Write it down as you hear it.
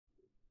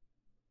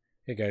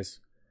Hey guys,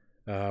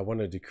 I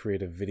wanted to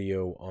create a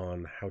video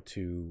on how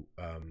to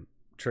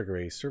trigger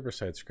a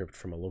server-side script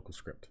from a local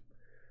script.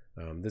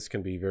 This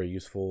can be very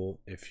useful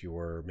if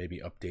you're maybe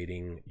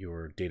updating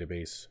your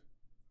database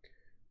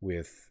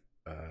with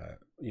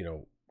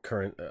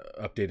current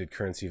updated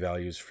currency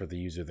values for the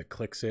user that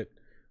clicks it,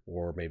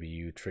 or maybe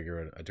you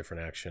trigger a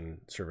different action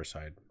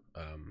server-side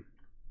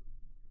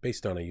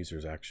based on a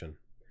user's action.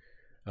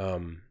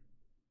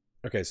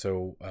 Okay,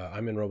 so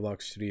I'm in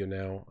Roblox Studio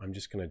now. I'm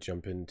just going to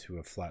jump into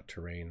a flat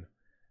terrain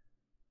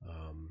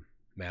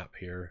map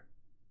here,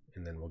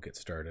 and then we'll get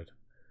started.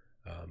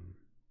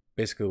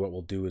 Basically what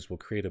we'll do is we'll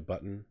create a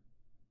button,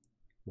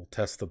 we'll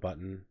test the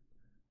button,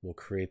 we'll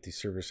create the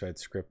server-side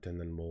script, and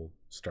then we'll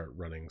start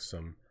running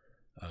some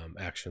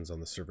actions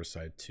on the server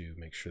side to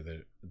make sure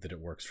that it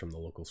works from the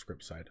local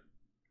script side.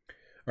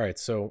 All right,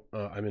 so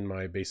I'm in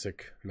my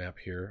basic map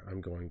here.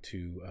 I'm going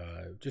to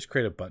just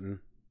create a button.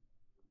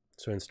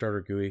 So in Starter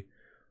GUI,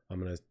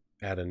 I'm going to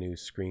add a new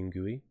screen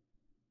GUI.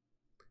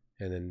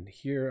 And then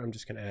here, I'm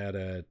just going to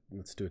add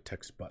let's do a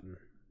text button.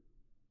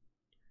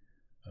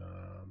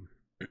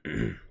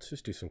 Let's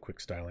just do some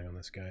quick styling on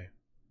this guy.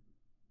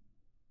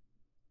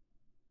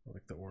 I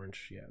like the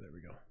orange. Yeah, there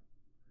we go.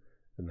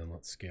 And then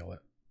let's scale it.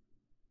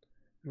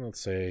 And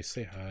let's say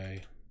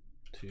hi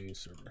to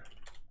server.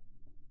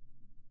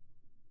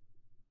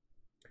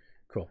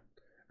 Cool.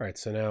 All right,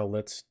 so now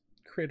let's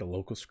create a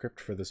local script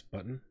for this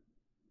button.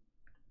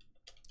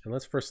 And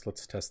let's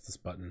test this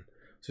button.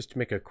 Just to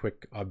make a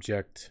quick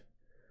object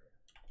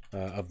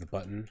of the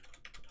button.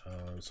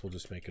 So we'll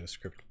just make it a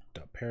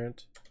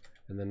script.parent,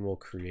 and then we'll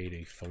create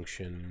a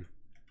function.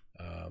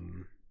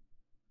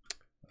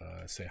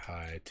 Say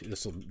hi to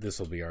this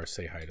will be our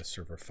say hi to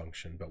server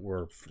function, but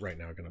we're right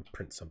now going to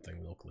print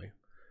something locally.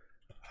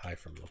 Hi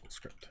from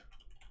LocalScript.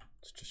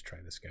 Let's just try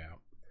this guy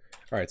out.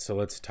 All right, so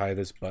let's tie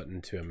this button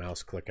to a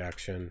mouse click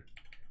action,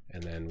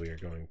 and then we are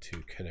going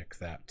to connect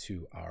that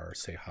to our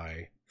say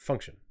hi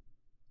function.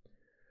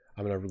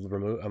 I'm going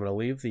to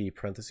leave the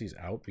parentheses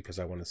out because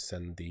I want to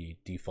send the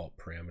default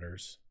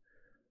parameters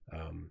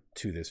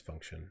to this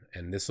function,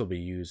 and this will be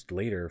used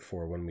later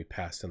for when we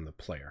pass in the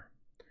player.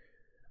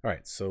 All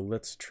right, so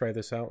let's try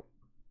this out.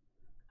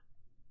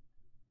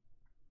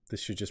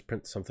 This should just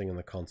print something in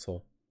the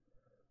console.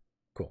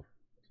 Cool.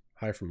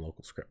 Hi from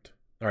LocalScript.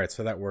 All right,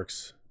 so that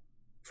works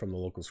from the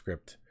local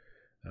script.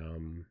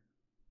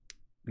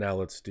 Now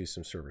let's do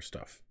some server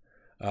stuff.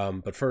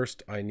 But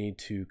first, I need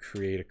to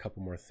create a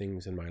couple more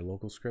things in my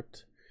local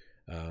script.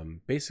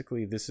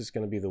 Basically, this is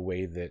going to be the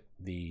way that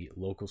the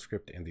local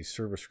script and the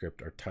server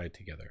script are tied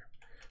together.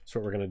 So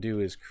what we're going to do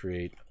is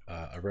create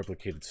a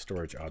replicated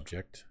storage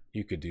object.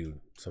 You could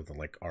do something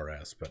like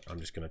RS, but I'm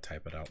just going to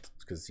type it out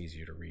because it's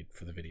easier to read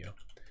for the video.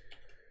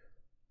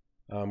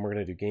 We're going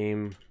to do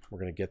game. We're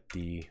going to get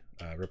the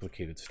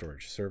replicated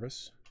storage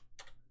service,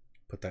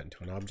 put that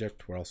into an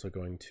object. We're also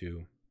going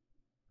to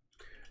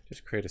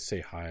just create a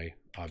say hi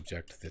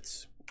object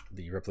that's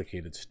the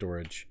replicated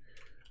storage,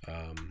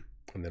 and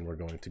then we're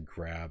going to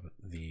grab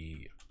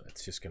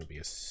it's just going to be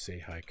a say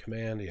hi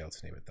command. Yeah,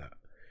 let's name it that.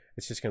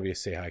 It's just going to be a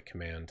say hi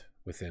command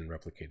within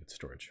replicated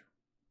storage.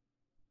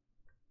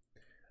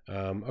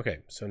 Okay,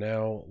 so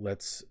now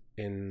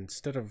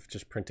instead of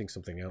just printing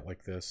something out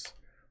like this,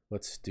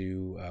 let's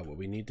do what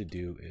we need to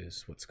do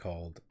is what's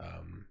called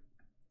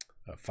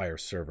a fire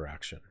server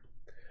action.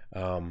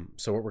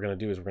 So what we're going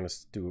to do is we're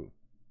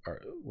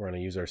going to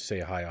use our say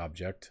hi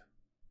object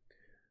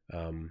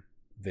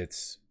that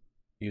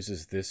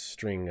uses this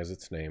string as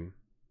its name,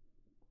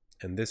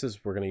 and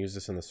we're going to use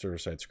this in the server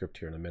side script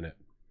here in a minute,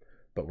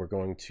 but we're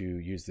going to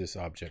use this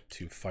object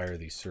to fire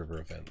the server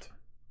event.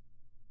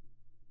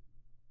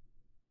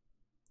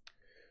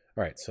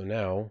 All right, so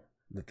now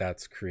that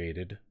that's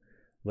created,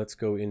 let's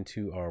go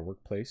into our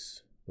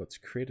workplace. Let's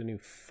create a new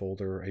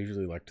folder. I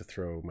usually like to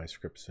throw my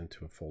scripts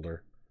into a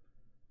folder.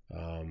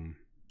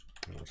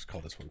 We'll just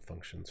call this one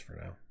functions for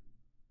now.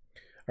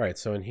 All right,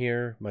 so in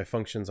here, my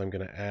functions, I'm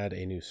going to add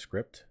a new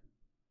script.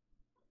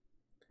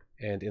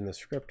 And in the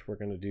script, we're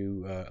going to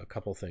do a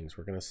couple things.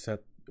 We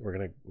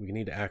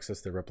need to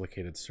access the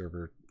replicated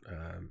server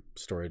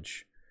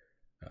storage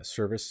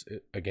service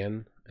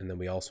again, and then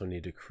we also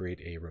need to create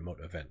a remote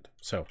event.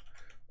 So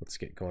let's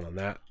get going on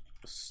that.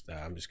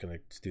 I'm just going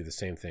to do the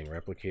same thing.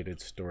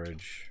 Replicated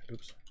storage,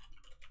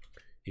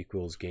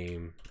 equals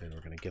game, and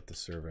we're going to get the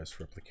service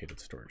replicated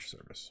storage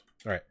service.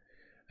 All right,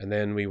 and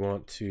then we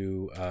want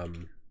to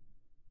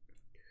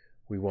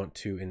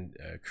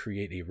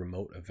create a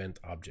remote event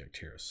object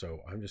here.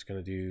 So I'm just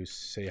going to do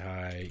say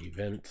hi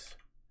event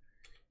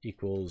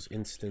equals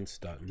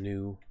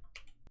instance.new,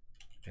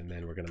 and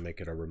then we're going to make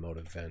it a remote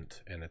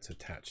event, and it's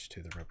attached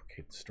to the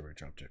replicated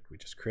storage object we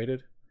just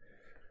created.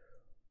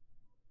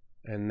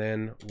 And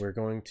then we're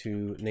going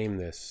to name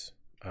this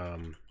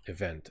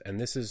event, and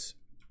this is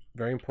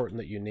very important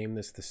that you name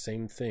this the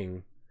same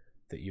thing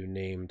that you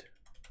named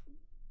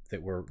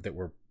that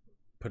we're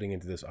putting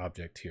into this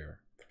object here,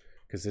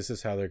 because this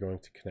is how they're going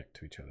to connect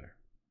to each other.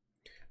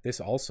 This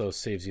also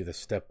saves you the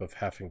step of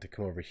having to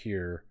come over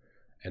here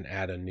and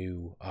add a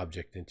new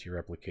object into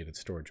your replicated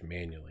storage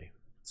manually.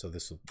 So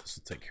this will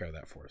take care of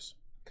that for us.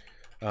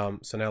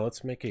 So now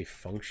let's make a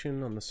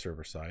function on the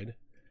server side.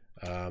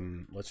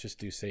 Let's just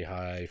do say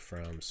hi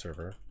from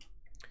server,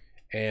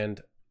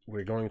 and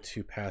we're going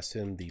to pass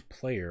in the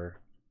player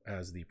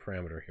as the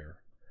parameter here.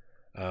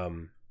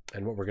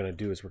 And what we're going to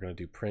do is we're going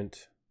to do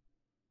print.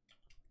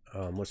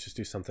 Let's just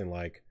do something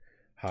like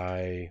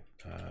hi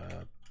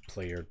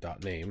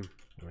player.name.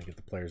 I'm going to get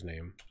the player's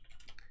name.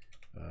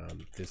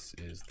 This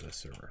is the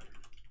server.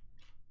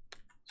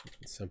 So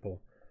it's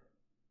simple.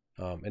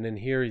 And then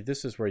here,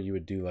 this is where you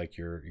would do like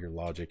your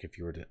logic if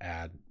you were to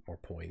add more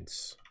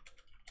points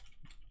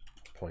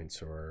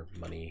or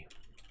money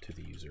to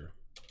the user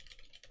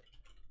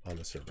on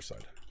the server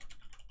side.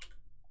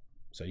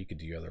 So you could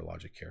do your other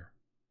logic here.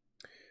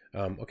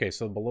 Okay,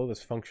 so below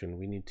this function,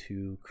 we need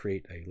to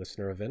create a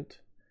listener event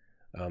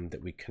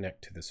that we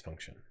connect to this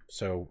function.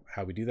 So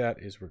how we do that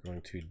is we're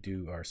going to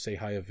do our say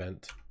hi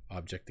event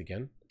object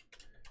again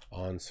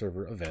on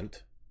server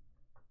event.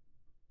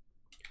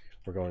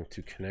 We're going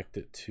to connect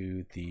it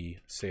to the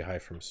say hi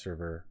from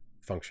server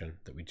function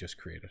that we just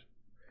created.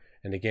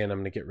 And again, I'm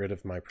going to get rid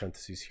of my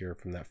parentheses here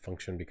from that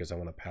function because I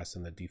want to pass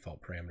in the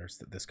default parameters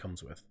that this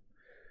comes with.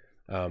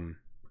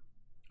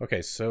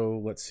 Okay,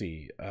 so let's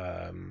see.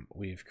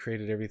 We've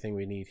created everything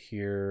we need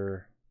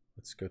here.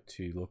 Let's go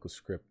to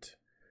LocalScript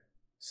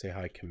say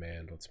hi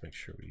command. Let's make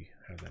sure we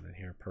have that in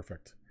here.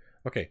 Perfect.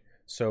 Okay,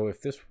 so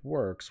if this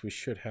works, we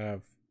should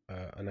have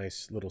a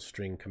nice little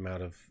string come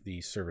out of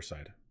the server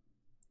side.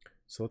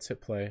 So let's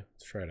hit play.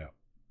 Let's try it out.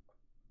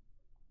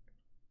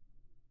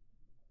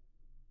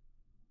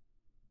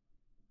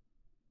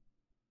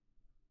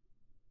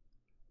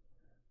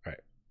 All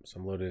right,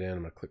 so I'm loaded in. I'm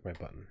going to click my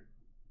button.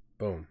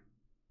 Boom.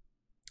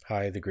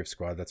 Hi, the Griff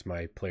Squad. That's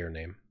my player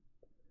name.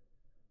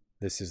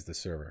 This is the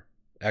server.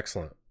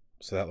 Excellent.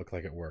 So that looked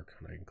like it worked.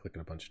 I can click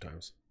it a bunch of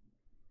times.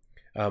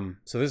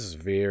 So this is a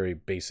very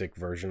basic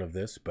version of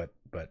this, but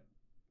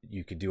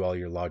you could do all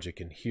your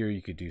logic in here.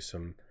 You could do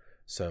some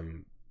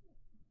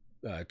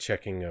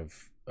checking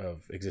of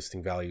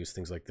existing values,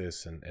 things like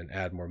this, and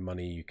add more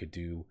money. You could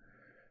do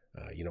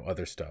you know,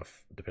 other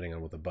stuff depending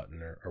on what the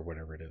button or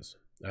whatever it is.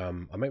 I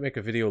might make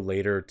a video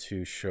later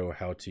to show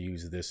how to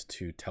use this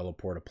to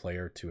teleport a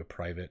player to a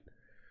private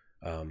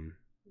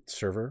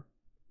server,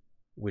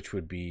 which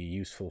would be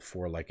useful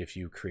for like if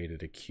you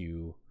created a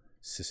queue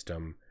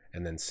system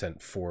and then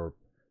sent 4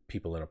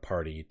 people in a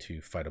party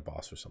to fight a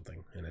boss or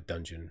something in a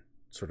dungeon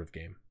sort of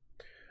game.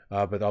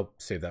 But I'll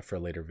save that for a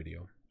later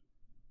video.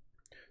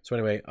 So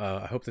anyway,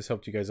 I hope this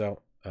helped you guys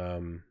out.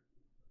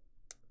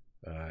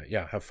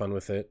 Yeah, have fun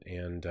with it,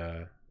 and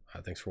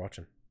thanks for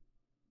watching.